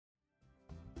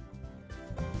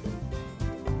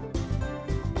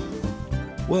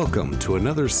Welcome to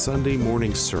another Sunday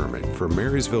morning sermon from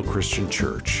Marysville Christian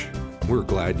Church. We're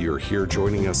glad you're here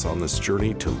joining us on this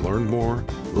journey to learn more,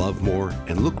 love more,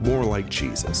 and look more like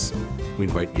Jesus. We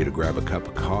invite you to grab a cup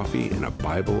of coffee and a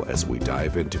Bible as we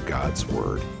dive into God's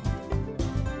Word.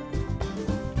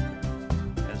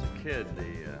 As a kid,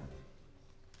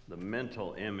 the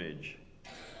mental image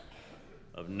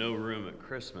of no room at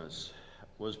Christmas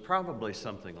was probably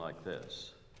something like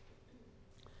this,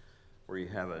 where you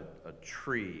have a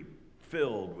tree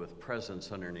filled with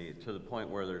presents underneath to the point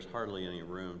where there's hardly any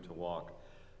room to walk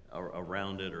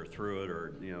around it or through it,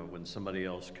 or when somebody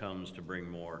else comes to bring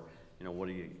more, where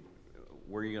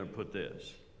are you going to put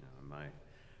this?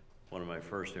 One of my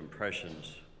first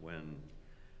impressions when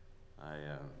I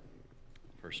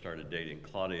first started dating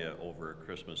Claudia over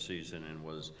Christmas season and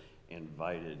was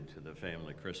invited to the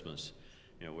family Christmas.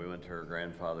 We went to her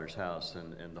grandfather's house,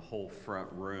 and the whole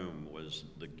front room was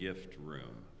the gift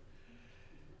room.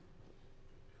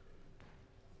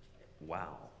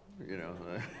 Wow,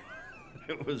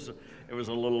 it was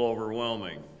a little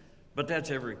overwhelming. But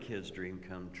that's every kid's dream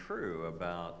come true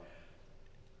about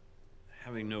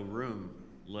having no room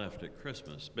left at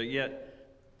Christmas. But yet,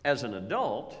 as an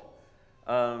adult,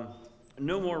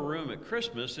 no more room at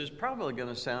Christmas is probably going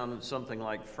to sound something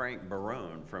like Frank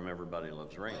Barone from Everybody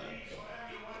Loves Raymond.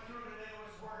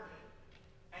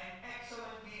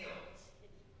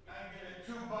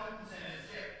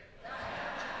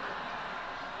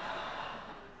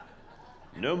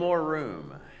 No more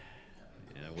room.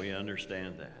 We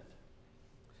understand that.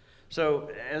 So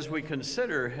as we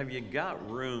consider, have you got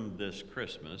room this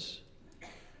Christmas?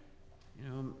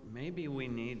 Maybe we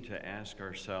need to ask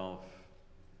ourselves,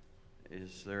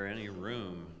 is there any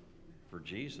room for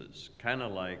Jesus? Kind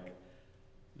of like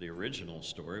the original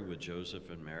story with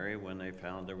Joseph and Mary when they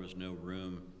found there was no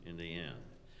room in the inn.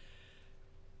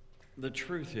 The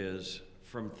truth is,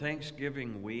 from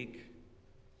Thanksgiving week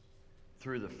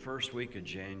through the first week of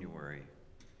January,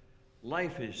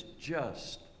 life is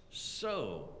just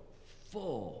so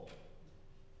full.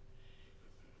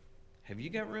 Have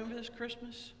you got room this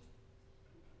Christmas?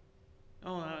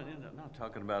 Oh, I'm not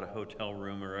talking about a hotel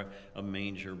room or a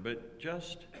manger, but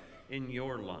just in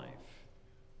your life.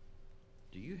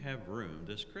 Do you have room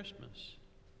this Christmas?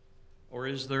 Or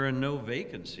is there a no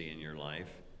vacancy in your life,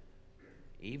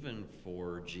 even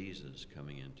for Jesus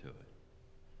coming into it?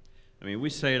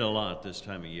 We say it a lot this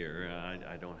time of year.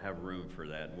 I don't have room for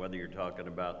that. Whether you're talking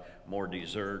about more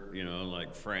dessert,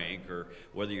 like Frank, or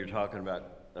whether you're talking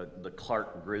about the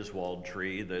Clark Griswold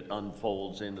tree that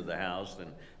unfolds into the house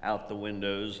and out the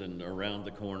windows and around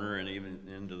the corner and even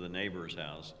into the neighbor's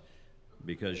house,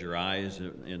 because your eyes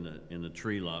in the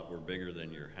tree lot were bigger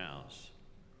than your house.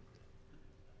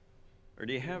 Or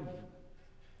do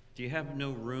you have no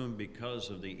room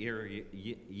because of the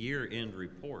year-end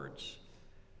reports,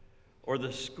 or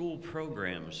the school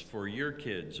programs for your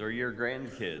kids or your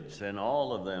grandkids and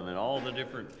all of them and all the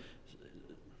different,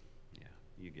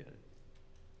 you get it.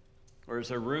 Or is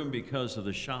there room because of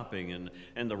the shopping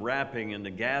and the wrapping and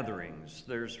the gatherings?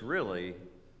 There's really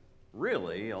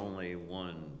only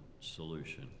one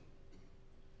solution.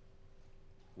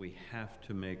 We have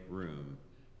to make room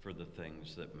for the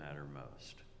things that matter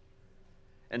most.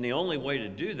 And the only way to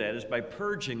do that is by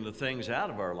purging the things out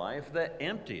of our life that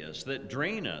empty us, that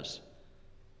drain us,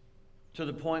 to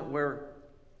the point where,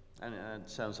 and it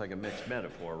sounds like a mixed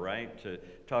metaphor, right? To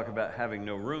talk about having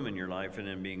no room in your life and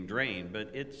then being drained, but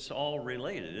it's all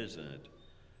related, isn't it?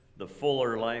 The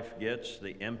fuller life gets,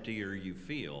 the emptier you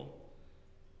feel.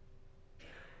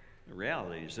 The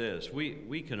reality is this: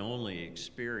 we can only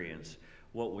experience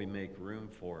what we make room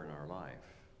for in our life.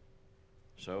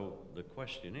 So the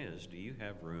question is, do you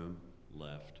have room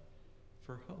left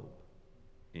for hope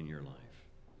in your life?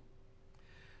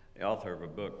 The author of a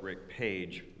book, Rick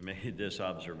Page, made this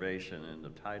observation in the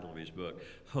title of his book: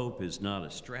 Hope is not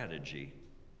a strategy.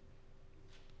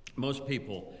 Most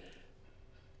people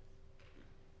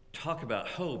talk about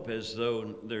hope as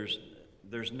though there's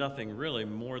nothing really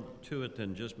more to it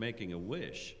than just making a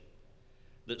wish,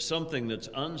 that something that's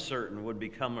uncertain would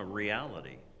become a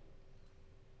reality.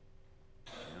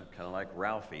 Kind of like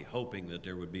Ralphie hoping that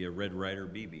there would be a Red Ryder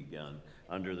BB gun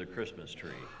under the Christmas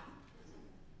tree.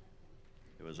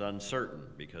 It was uncertain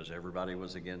because everybody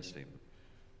was against him.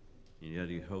 And yet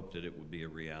he hoped that it would be a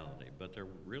reality. But there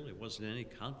really wasn't any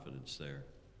confidence there.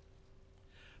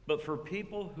 But for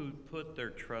people who put their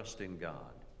trust in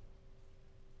God,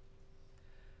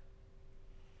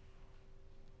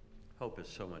 hope is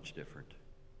so much different.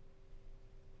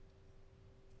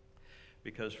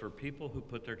 Because for people who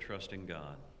put their trust in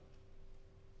God,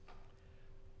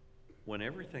 when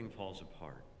everything falls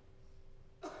apart,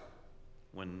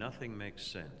 when nothing makes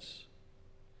sense,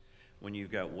 when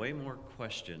you've got way more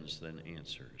questions than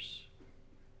answers.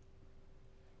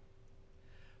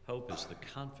 Hope is the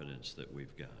confidence that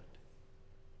we've got.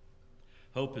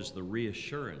 Hope is the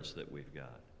reassurance that we've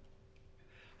got.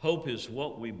 Hope is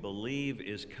what we believe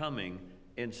is coming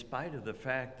in spite of the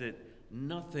fact that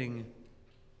nothing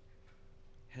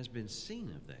has been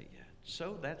seen of that yet.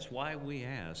 So that's why we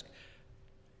ask,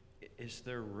 is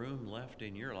there room left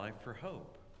in your life for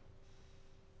hope?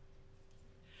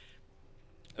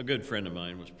 A good friend of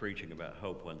mine was preaching about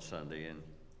hope one Sunday, and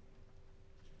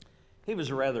he was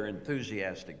a rather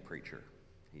enthusiastic preacher.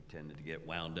 He tended to get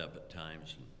wound up at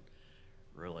times and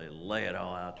really lay it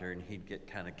all out there, and he'd get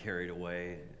kind of carried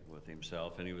away with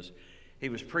himself. And he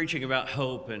was preaching about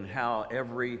hope and how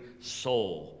every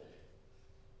soul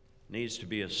needs to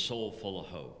be a soul full of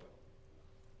hope.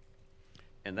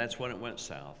 And that's when it went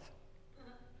south.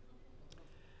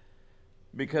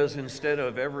 Because instead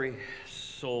of everyone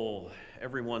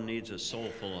needs a soul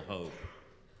full of hope.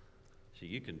 See,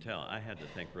 you can tell I had to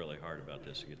think really hard about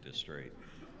this to get this straight.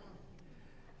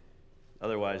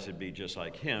 Otherwise, it'd be just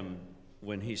like him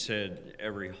when he said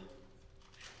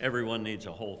everyone needs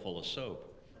a hole full of soap.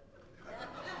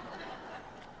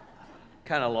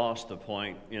 Kind of lost the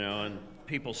point, and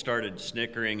people started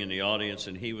snickering in the audience,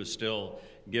 and he was still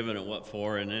giving it what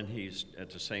for, and then he's at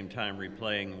the same time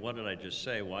replaying, what did I just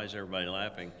say? Why is everybody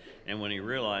laughing? And when he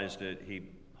realized it, he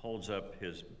holds up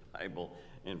his Bible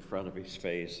in front of his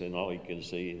face, and all he can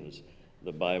see is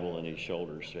the Bible and his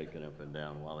shoulders shaking up and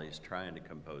down while he's trying to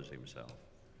compose himself.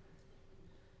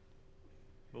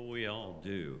 But we all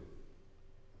do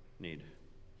need,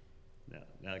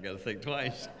 now I got to think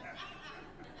twice.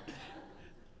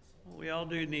 We all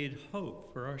do need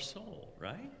hope for our soul,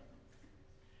 right?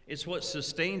 It's what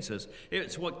sustains us.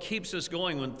 It's what keeps us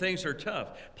going when things are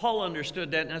tough. Paul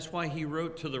understood that, and that's why he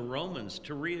wrote to the Romans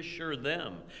to reassure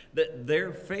them that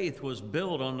their faith was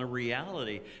built on the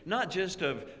reality, not just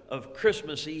of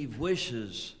Christmas Eve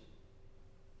wishes,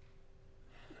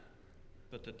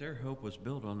 but that their hope was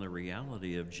built on the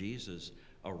reality of Jesus'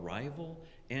 arrival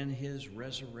and his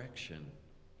resurrection.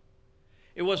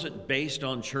 It wasn't based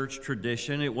on church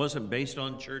tradition. It wasn't based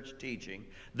on church teaching.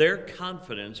 Their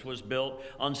confidence was built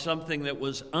on something that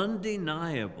was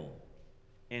undeniable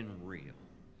and real: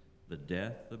 the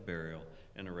death, the burial,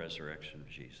 and the resurrection of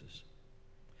Jesus.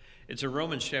 It's in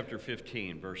Romans chapter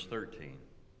 15, verse 13.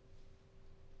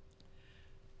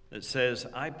 It says,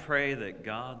 I pray that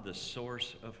God, the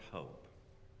source of hope,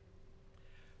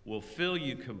 will fill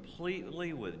you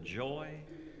completely with joy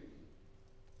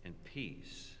and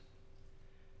peace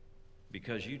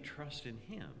because you trust in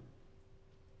him.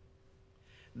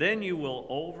 Then you will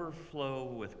overflow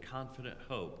with confident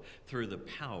hope through the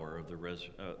power of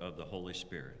the Holy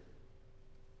Spirit.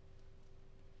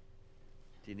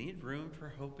 Do you need room for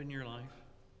hope in your life?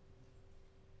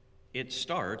 It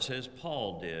starts, as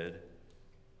Paul did,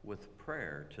 with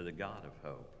prayer to the God of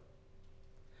hope.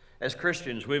 As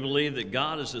Christians, we believe that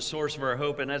God is the source of our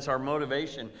hope, and that's our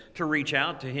motivation to reach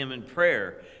out to him in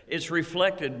prayer. It's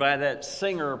reflected by that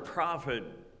singer prophet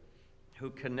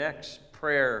who connects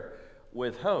prayer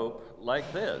with hope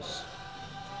like this.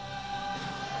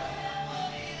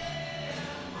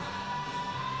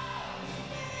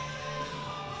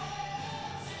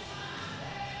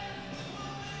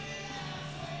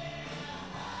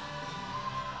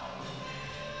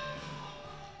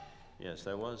 Yes,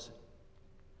 that was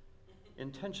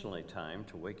intentionally timed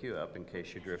to wake you up in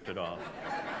case you drifted off.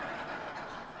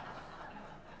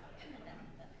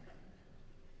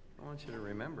 I want you to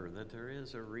remember that there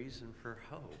is a reason for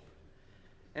hope.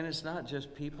 And it's not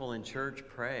just people in church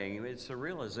praying. It's the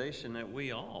realization that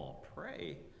we all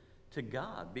pray to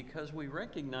God because we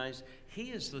recognize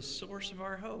he is the source of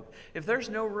our hope. If there's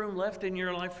no room left in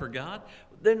your life for God,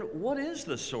 then what is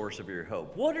the source of your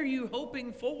hope? What are you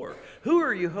hoping for? Who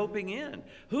are you hoping in?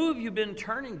 Who have you been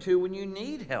turning to when you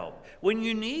need help, when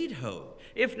you need hope?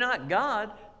 If not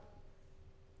God,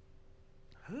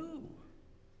 who?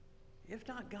 If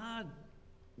not God,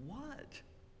 what?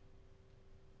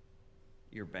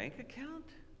 Your bank account?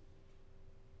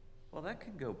 Well, that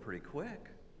could go pretty quick.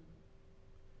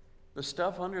 The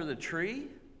stuff under the tree?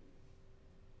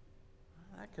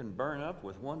 That can burn up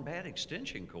with one bad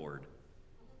extension cord.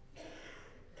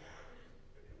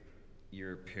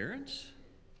 Your appearance?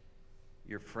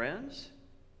 Your friends?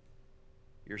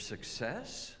 Your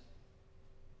success?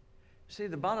 See,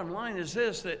 the bottom line is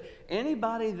this, that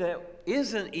anybody that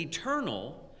isn't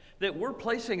eternal, that we're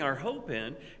placing our hope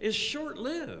in, is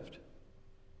short-lived.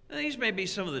 And these may be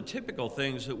some of the typical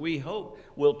things that we hope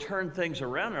will turn things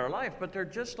around in our life, but they're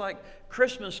just like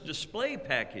Christmas display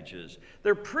packages.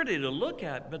 They're pretty to look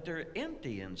at, but they're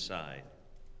empty inside.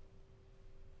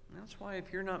 And that's why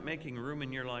if you're not making room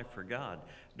in your life for God,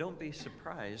 don't be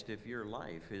surprised if your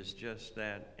life is just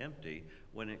that empty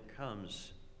when it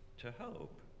comes to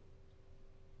hope.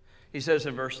 He says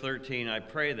in verse 13, I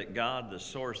pray that God, the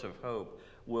source of hope,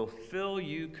 will fill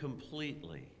you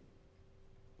completely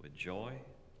with joy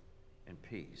and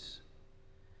peace.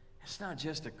 It's not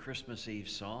just a Christmas Eve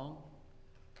song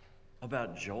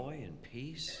about joy and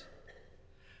peace.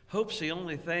 Hope's the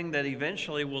only thing that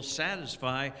eventually will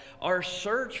satisfy our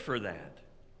search for that.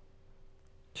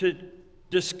 To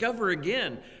discover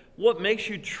again what makes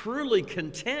you truly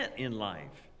content in life.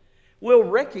 We'll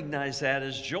recognize that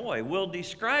as joy. We'll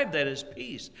describe that as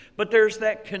peace. But there's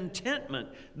that contentment.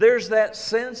 There's that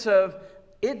sense of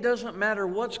it doesn't matter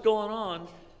what's going on.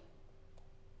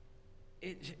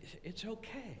 It's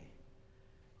okay.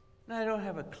 Now, I don't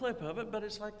have a clip of it, but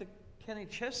it's like the Kenny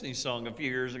Chesney song a few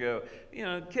years ago. You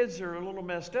know, kids are a little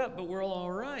messed up, but we're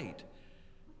all right.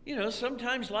 You know,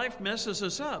 sometimes life messes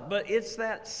us up, but it's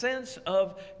that sense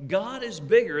of God is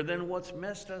bigger than what's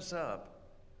messed us up.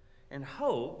 And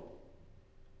hope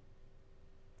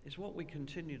is what we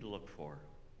continue to look for.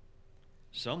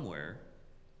 Somewhere,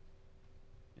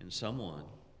 in someone,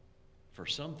 for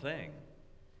something,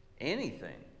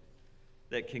 anything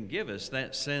that can give us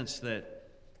that sense that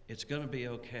it's going to be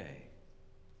okay.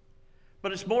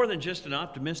 But it's more than just an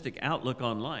optimistic outlook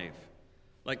on life,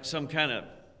 like some kind of,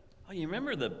 oh, you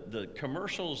remember the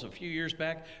commercials a few years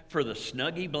back for the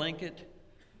Snuggie blanket?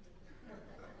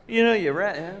 You know, you're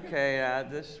right. Okay,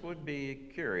 this would be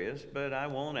curious, but I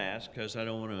won't ask because I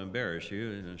don't want to embarrass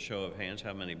you in a show of hands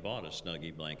how many bought a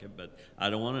Snuggie blanket, but I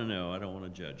don't want to know. I don't want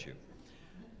to judge you.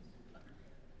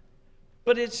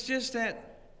 But it's just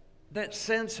that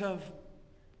sense of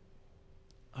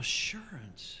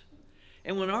assurance.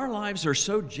 And when our lives are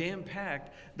so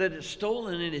jam-packed that it's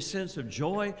stolen any sense of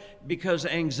joy because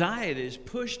anxiety has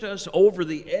pushed us over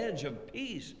the edge of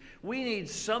peace, we need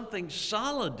something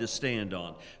solid to stand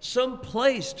on, some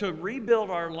place to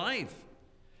rebuild our life.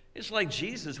 It's like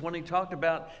Jesus when he talked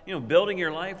about, building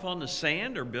your life on the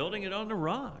sand or building it on the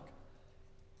rock.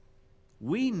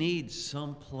 We need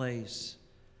some place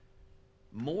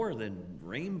more than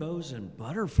rainbows and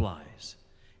butterflies.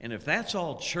 And if that's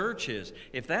all church is,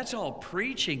 if that's all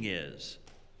preaching is,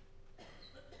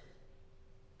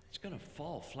 it's going to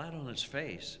fall flat on its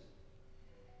face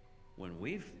when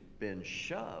we've been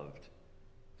shoved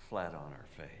flat on our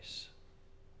face.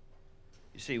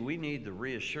 You see, we need the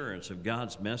reassurance of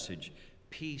God's message,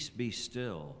 peace be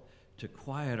still, to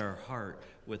quiet our heart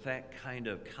with that kind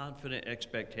of confident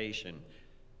expectation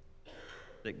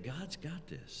that God's got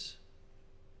this.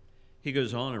 He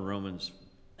goes on in Romans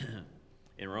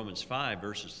 5,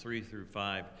 verses 3 through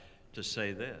 5, to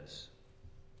say this.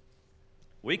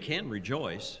 We can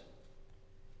rejoice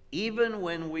even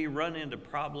when we run into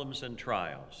problems and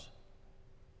trials.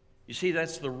 You see,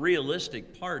 that's the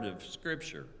realistic part of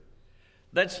Scripture.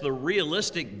 That's the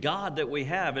realistic God that we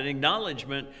have, an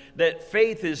acknowledgement that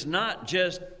faith is not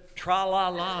just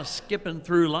tra-la-la skipping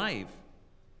through life.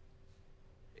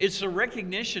 It's a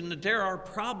recognition that there are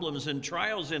problems and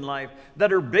trials in life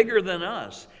that are bigger than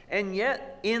us. And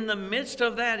yet, in the midst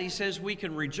of that, he says we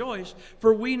can rejoice,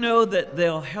 for we know that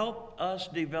they'll help us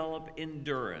develop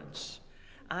endurance.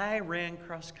 I ran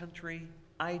cross country.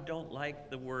 I don't like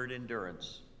the word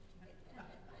endurance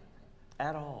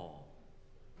at all.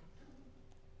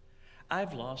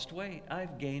 I've lost weight.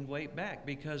 I've gained weight back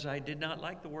because I did not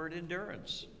like the word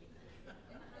endurance.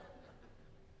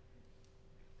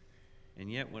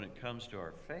 And yet when it comes to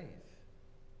our faith,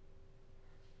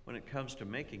 when it comes to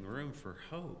making room for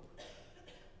hope,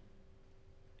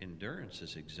 endurance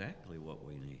is exactly what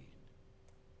we need.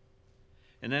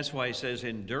 And that's why he says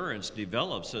endurance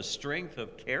develops a strength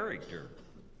of character.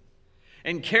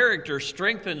 And character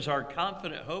strengthens our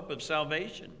confident hope of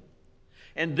salvation.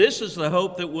 And this is the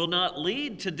hope that will not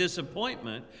lead to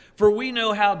disappointment, for we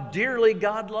know how dearly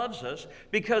God loves us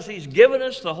because he's given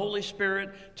us the Holy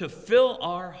Spirit to fill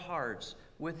our hearts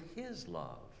with his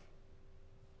love.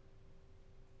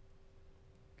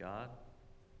 God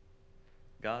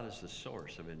is the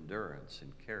source of endurance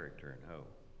and character and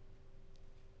hope.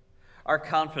 Our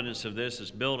confidence of this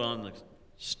is built on the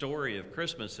story of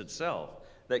Christmas itself,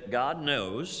 that God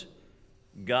knows,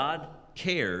 God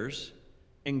cares,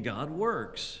 and God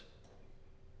works.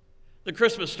 The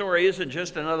Christmas story isn't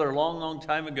just another long, long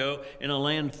time ago in a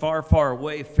land far, far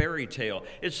away fairy tale.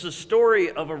 It's the story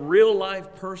of a real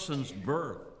life person's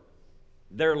birth,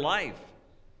 their life,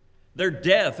 their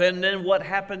death, and then what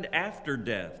happened after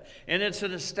death. And it's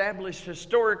an established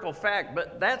historical fact,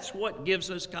 but that's what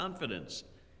gives us confidence.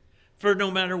 For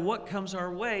no matter what comes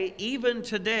our way, even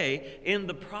today, in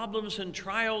the problems and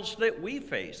trials that we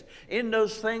face, in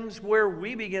those things where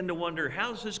we begin to wonder,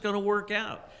 how's this going to work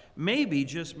out? Maybe,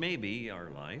 just maybe, our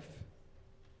life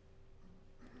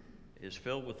is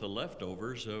filled with the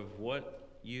leftovers of what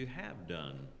you have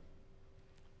done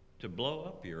to blow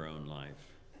up your own life.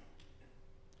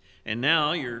 And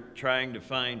now you're trying to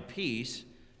find peace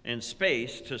and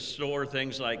space to store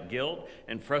things like guilt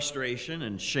and frustration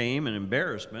and shame and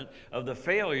embarrassment of the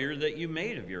failure that you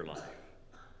made of your life.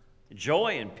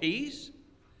 Joy and peace,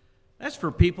 that's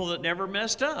for people that never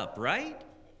messed up, right?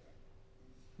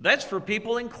 That's for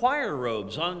people in choir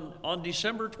robes on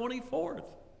December 24th.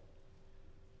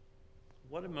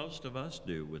 What do most of us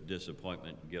do with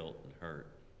disappointment, guilt, and hurt?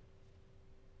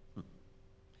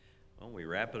 Well, we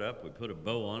wrap it up, we put a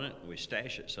bow on it, and we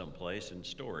stash it someplace in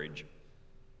storage.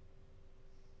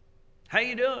 How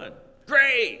you doing?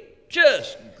 Great,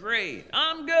 just great.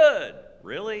 I'm good.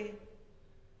 Really?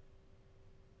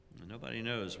 Nobody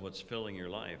knows what's filling your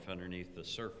life underneath the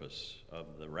surface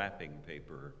of the wrapping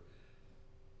paper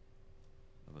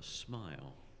of a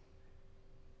smile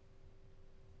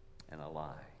and a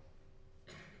lie.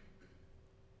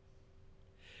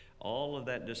 All of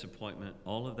that disappointment,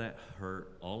 all of that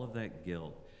hurt, all of that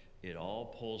guilt, it all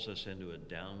pulls us into a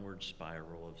downward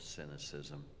spiral of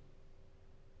cynicism.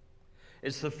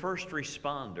 It's the first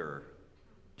responder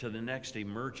to the next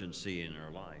emergency in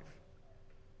our life.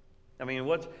 I mean,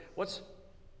 what's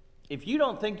if you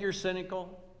don't think you're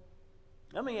cynical,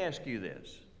 let me ask you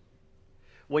this.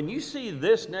 When you see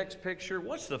this next picture,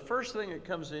 what's the first thing that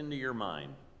comes into your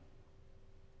mind?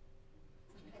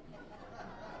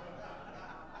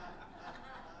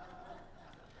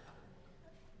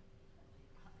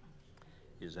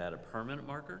 Is that a permanent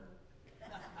marker?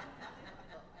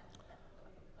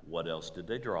 What else did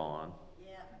they draw on?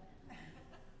 Yeah.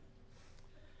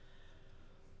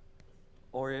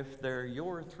 Or if they're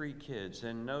your three kids,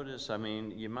 and notice, I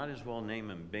mean, you might as well name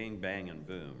them Bing, Bang, and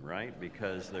Boom, right?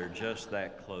 Because they're just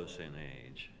that close in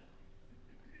age.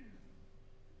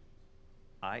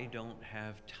 I don't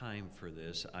have time for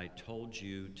this. I told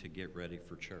you to get ready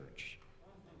for church.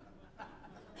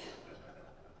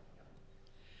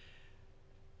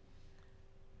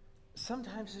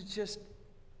 Sometimes it's just,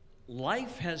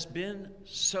 life has been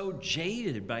so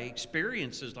jaded by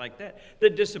experiences like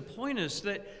that disappoint us,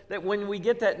 that when we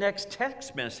get that next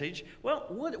text message, well,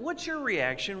 what's your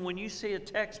reaction when you see a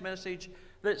text message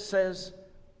that says,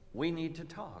 we need to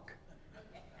talk?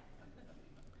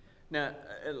 Now,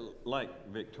 like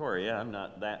Victoria, I'm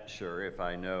not that sure if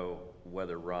I know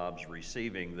whether Rob's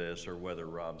receiving this or whether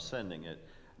Rob's sending it.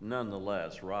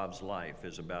 Nonetheless, Rob's life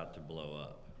is about to blow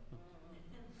up.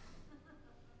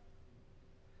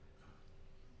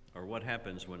 Or what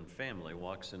happens when family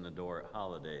walks in the door at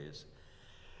holidays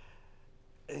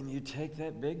and you take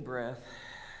that big breath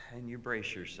and you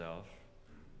brace yourself.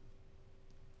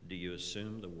 Do you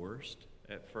assume the worst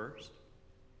at first?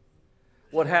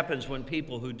 What happens when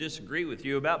people who disagree with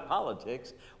you about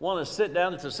politics want to sit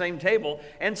down at the same table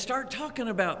and start talking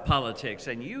about politics,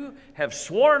 and you have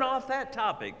sworn off that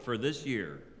topic for this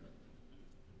year?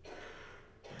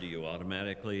 Do you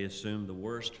automatically assume the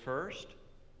worst first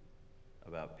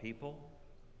about people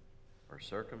or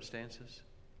circumstances?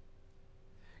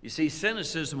 You see,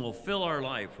 cynicism will fill our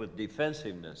life with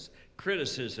defensiveness,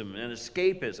 criticism, and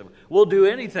escapism. We'll do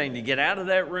anything to get out of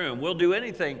that room. We'll do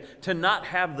anything to not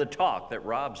have the talk that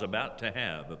Rob's about to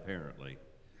have, apparently.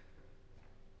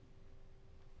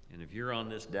 And if you're on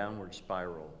this downward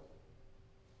spiral,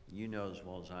 you know as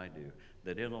well as I do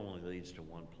that it only leads to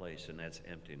one place, and that's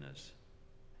emptiness.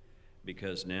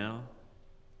 Because now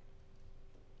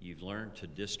you've learned to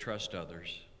distrust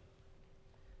others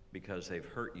because they've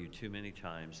hurt you too many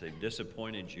times. They've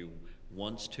disappointed you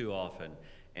once too often,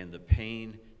 and the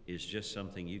pain is just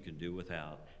something you can do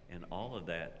without. And all of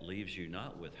that leaves you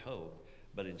not with hope,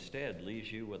 but instead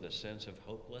leaves you with a sense of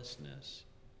hopelessness.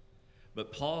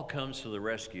 But Paul comes to the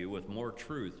rescue with more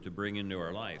truth to bring into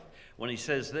our life when he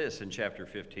says this in chapter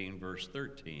 15, verse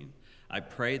 13. I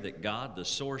pray that God, the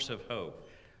source of hope,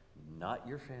 not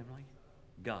your family,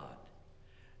 God,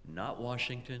 not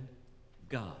Washington,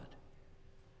 God,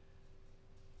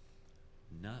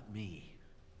 not me,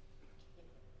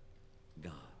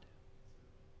 God.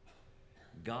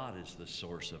 God is the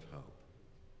source of hope.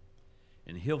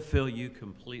 And he'll fill you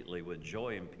completely with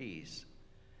joy and peace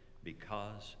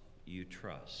because you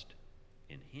trust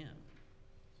in him.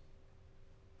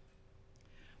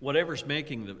 whatever's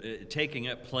taking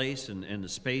up place and the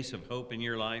space of hope in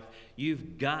your life,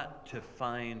 you've got to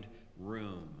find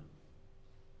room.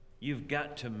 You've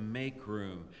got to make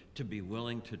room to be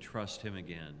willing to trust Him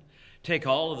again. Take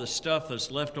all of the stuff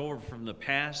that's left over from the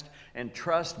past and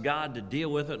trust God to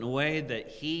deal with it in a way that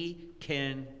He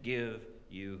can give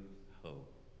you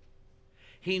hope.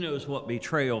 He knows what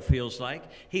betrayal feels like.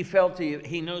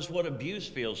 He knows what abuse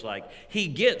feels like. He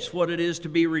gets what it is to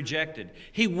be rejected.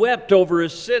 He wept over a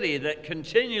city that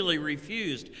continually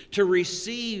refused to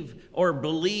receive or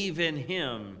believe in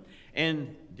Him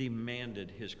and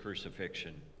demanded His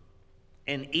crucifixion.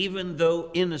 And even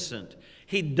though innocent,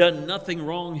 he'd done nothing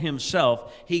wrong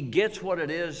himself, he gets what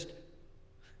it is.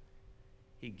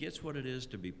 He gets what it is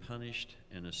to be punished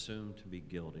and assumed to be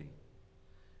guilty,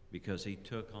 because he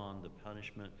took on the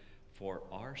punishment for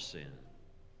our sin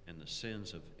and the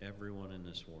sins of everyone in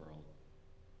this world.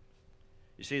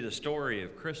 You see, the story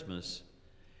of Christmas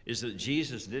is that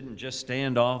Jesus didn't just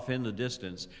stand off in the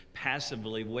distance,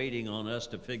 passively waiting on us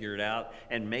to figure it out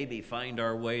and maybe find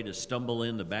our way to stumble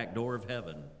in the back door of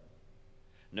heaven.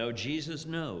 No, Jesus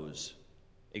knows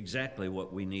exactly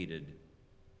what we needed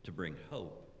to bring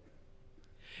hope.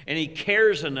 And He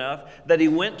cares enough that He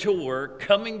went to work,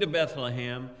 coming to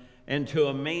Bethlehem and to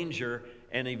a manger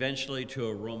and eventually to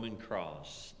a Roman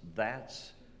cross.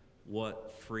 That's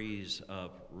what frees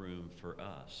up room for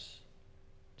us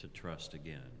to trust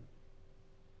again.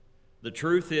 The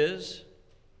truth is,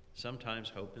 sometimes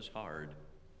hope is hard.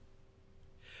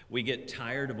 We get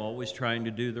tired of always trying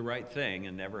to do the right thing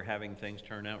and never having things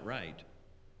turn out right.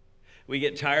 We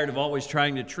get tired of always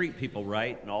trying to treat people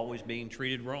right and always being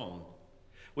treated wrong.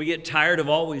 We get tired of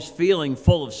always feeling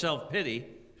full of self-pity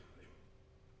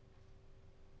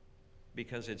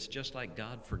because it's just like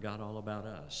God forgot all about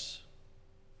us.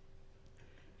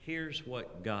 Here's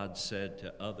what God said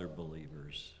to other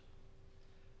believers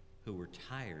who were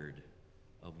tired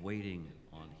of waiting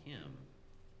on Him.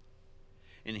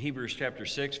 In Hebrews chapter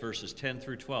 6, verses 10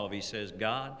 through 12, He says,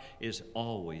 God is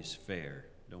always fair.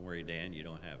 Don't worry, Dan, you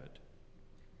don't have it.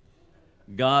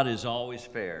 God is always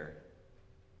fair.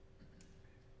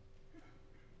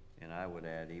 And I would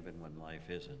add, even when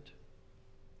life isn't.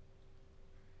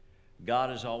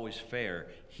 God is always fair.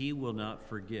 He will not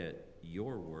forget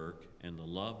your work and the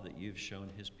love that you've shown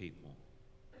His people.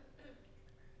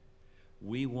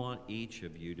 We want each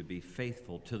of you to be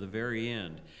faithful to the very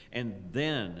end, and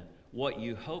then what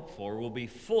you hope for will be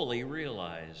fully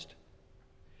realized.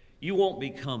 You won't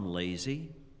become lazy,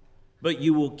 but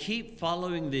you will keep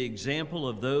following the example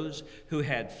of those who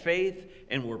had faith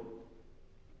and were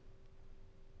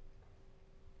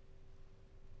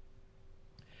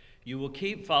You will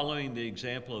keep following the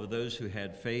example of those who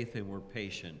had faith and were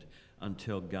patient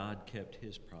until God kept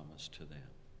His promise to them.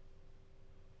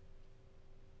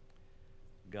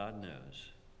 God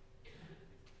knows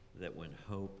that when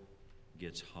hope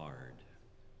gets hard,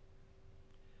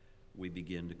 we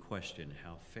begin to question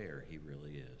how fair He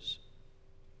really is.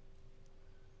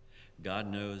 God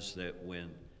knows that when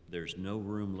there's no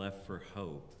room left for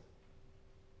hope,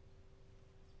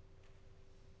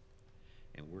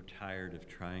 and we're tired of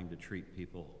trying to treat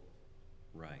people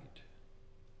right,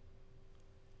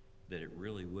 that it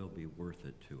really will be worth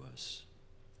it to us.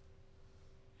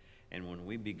 And when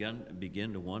we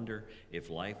begin to wonder if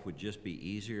life would just be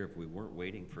easier if we weren't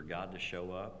waiting for God to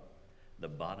show up, the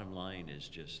bottom line is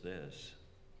just this: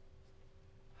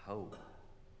 hope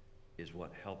is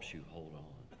what helps you hold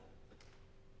on.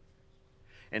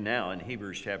 And now in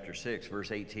Hebrews chapter 6,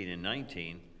 verse 18 and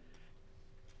 19,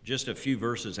 just a few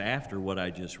verses after what I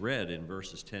just read in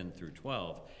verses 10 through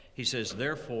 12, he says,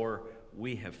 therefore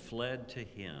we have fled to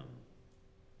Him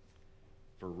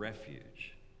for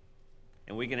refuge.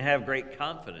 And we can have great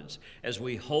confidence as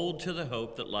we hold to the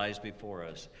hope that lies before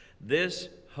us. This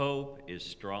hope is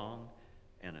strong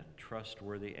and a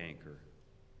trustworthy anchor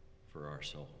for our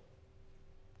soul.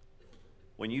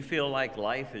 When you feel like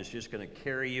life is just going to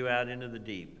carry you out into the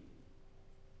deep,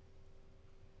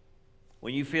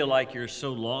 when you feel like you're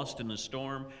so lost in the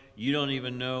storm, you don't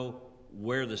even know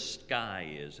where the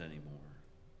sky is anymore.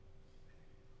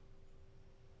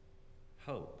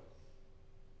 Hope,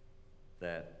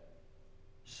 that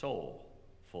soul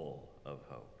full of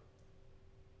hope,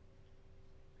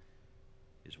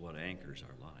 is what anchors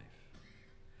our life.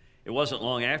 It wasn't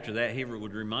long after that he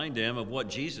would remind them of what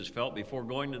Jesus felt before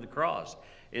going to the cross.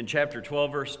 In chapter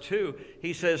 12, verse 2,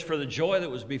 he says, for the joy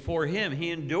that was before him, he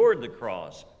endured the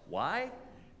cross. Why?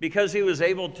 because he was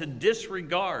able to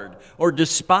disregard or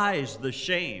despise the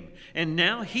shame. And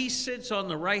now he sits on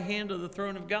the right hand of the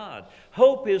throne of God.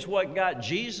 Hope is what got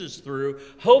Jesus through.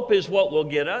 Hope is what will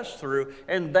get us through.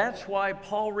 And that's why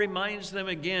Paul reminds them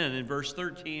again in verse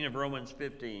 13 of Romans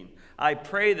 15. I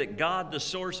pray that God, the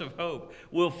source of hope,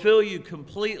 will fill you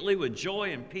completely with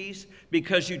joy and peace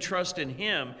because you trust in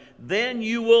him. Then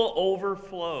you will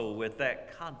overflow with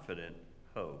that confident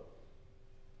hope.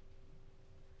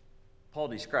 Paul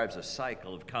describes a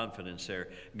cycle of confidence there.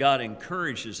 God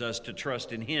encourages us to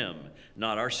trust in him,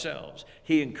 not ourselves.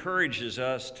 He encourages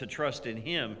us to trust in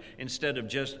him instead of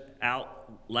just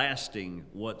outlasting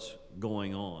what's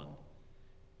going on.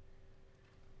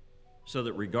 So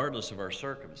that regardless of our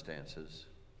circumstances,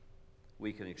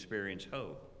 we can experience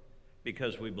hope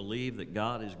because we believe that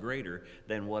God is greater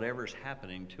than whatever's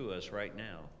happening to us right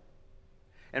now.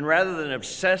 And rather than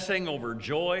obsessing over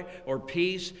joy or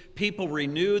peace, people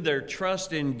renew their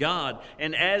trust in God.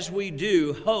 And as we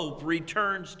do, hope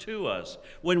returns to us.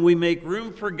 When we make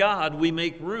room for God, we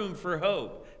make room for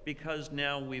hope, because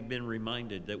now we've been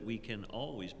reminded that we can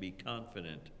always be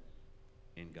confident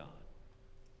in God.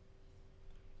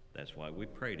 That's why we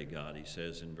pray to God, he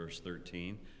says in verse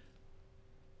 13,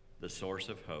 the source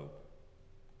of hope,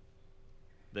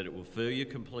 that it will fill you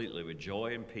completely with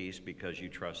joy and peace because you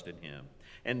trust in him.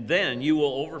 And then you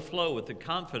will overflow with the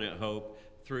confident hope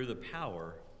through the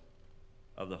power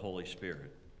of the Holy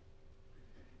Spirit.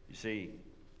 You see,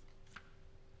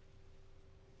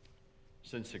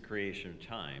 since the creation of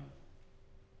time,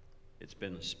 it's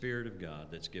been the Spirit of God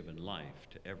that's given life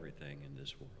to everything in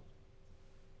this world.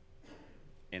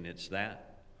 And it's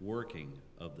that working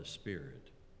of the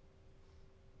Spirit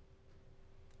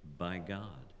by God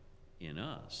in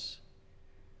us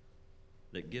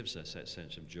that gives us that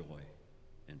sense of joy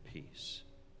and peace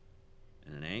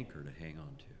and an anchor to hang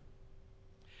on to.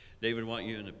 David, why don't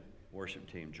you and the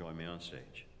worship team join me on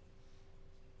stage?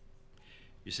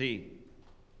 You see,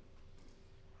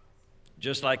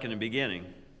 just like in the beginning,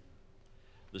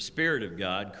 the Spirit of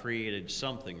God created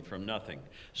something from nothing.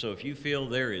 So if you feel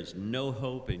there is no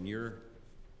hope in your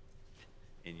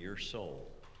soul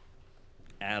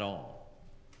at all,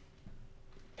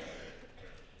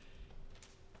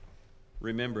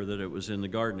 remember that it was in the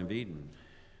Garden of Eden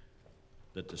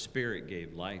that the Spirit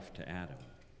gave life to Adam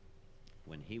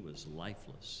when he was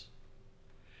lifeless.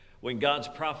 When God's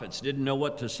prophets didn't know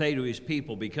what to say to his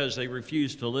people because they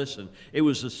refused to listen, it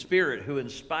was the Spirit who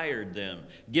inspired them,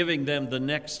 giving them the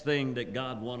next thing that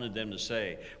God wanted them to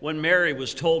say. When Mary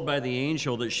was told by the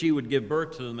angel that she would give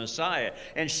birth to the Messiah,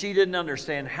 and she didn't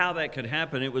understand how that could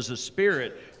happen, it was the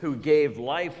Spirit who gave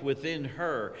life within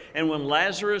her. And when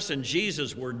Lazarus and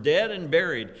Jesus were dead and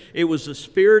buried, it was the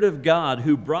Spirit of God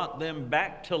who brought them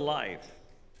back to life.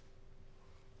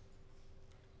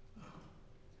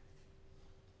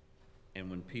 And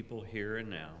when people here and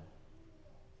now,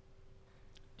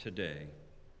 today,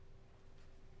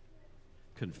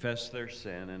 confess their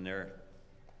sin and their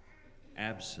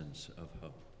absence of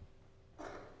hope,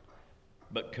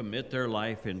 but commit their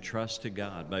life in trust to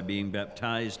God by being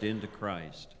baptized into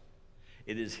Christ,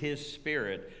 it is his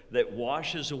Spirit that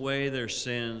washes away their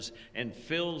sins and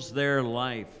fills their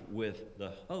life with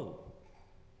the hope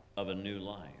of a new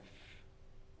life.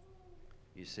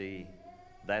 You see,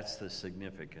 that's the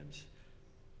significance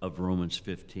of Romans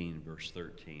 15, verse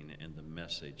 13, and the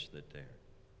message that there.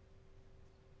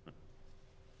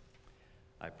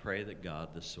 I pray that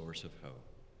God, the source of hope.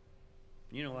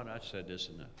 You know what? I've said this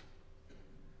enough.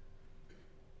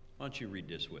 Why don't you read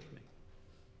this with me?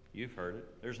 You've heard it.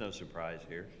 There's no surprise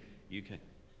here. You can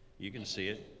see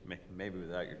it, maybe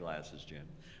without your glasses, Jim.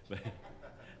 But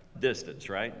distance,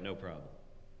 right? No problem.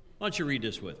 Why don't you read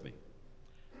this with me?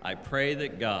 I pray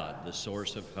that God, the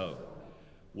source of hope,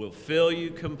 will fill you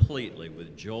completely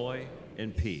with joy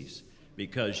and peace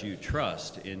because you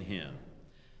trust in him.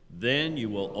 Then you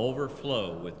will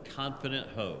overflow with confident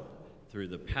hope through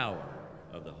the power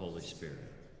of the Holy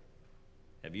Spirit.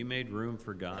 Have you made room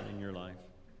for God in your life?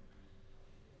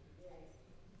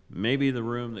 Maybe the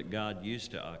room that God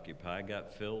used to occupy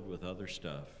got filled with other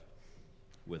stuff,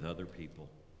 with other people,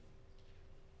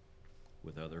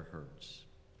 with other hurts.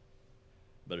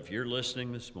 But if you're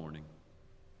listening this morning,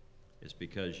 it's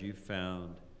because you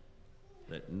found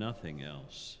that nothing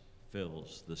else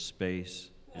fills the space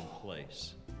and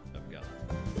place of God.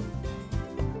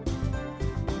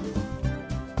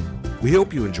 We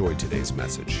hope you enjoyed today's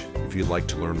message. If you'd like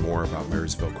to learn more about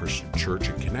Marysville Christian Church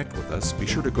and connect with us, be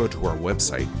sure to go to our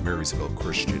website,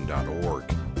 marysvillechristian.org.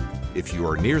 If you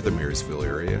are near the Marysville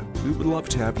area, we would love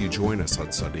to have you join us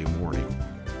on Sunday morning.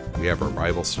 We have our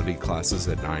Bible study classes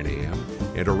at 9 a.m.,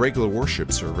 and our regular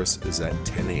worship service is at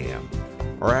 10 a.m.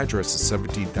 Our address is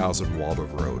 17,000 Waldo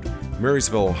Road,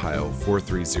 Marysville, Ohio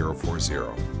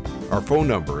 43040. Our phone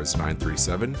number is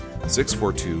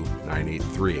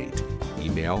 937-642-9838.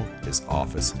 Email is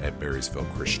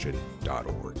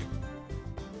office@marysvillechristian.org.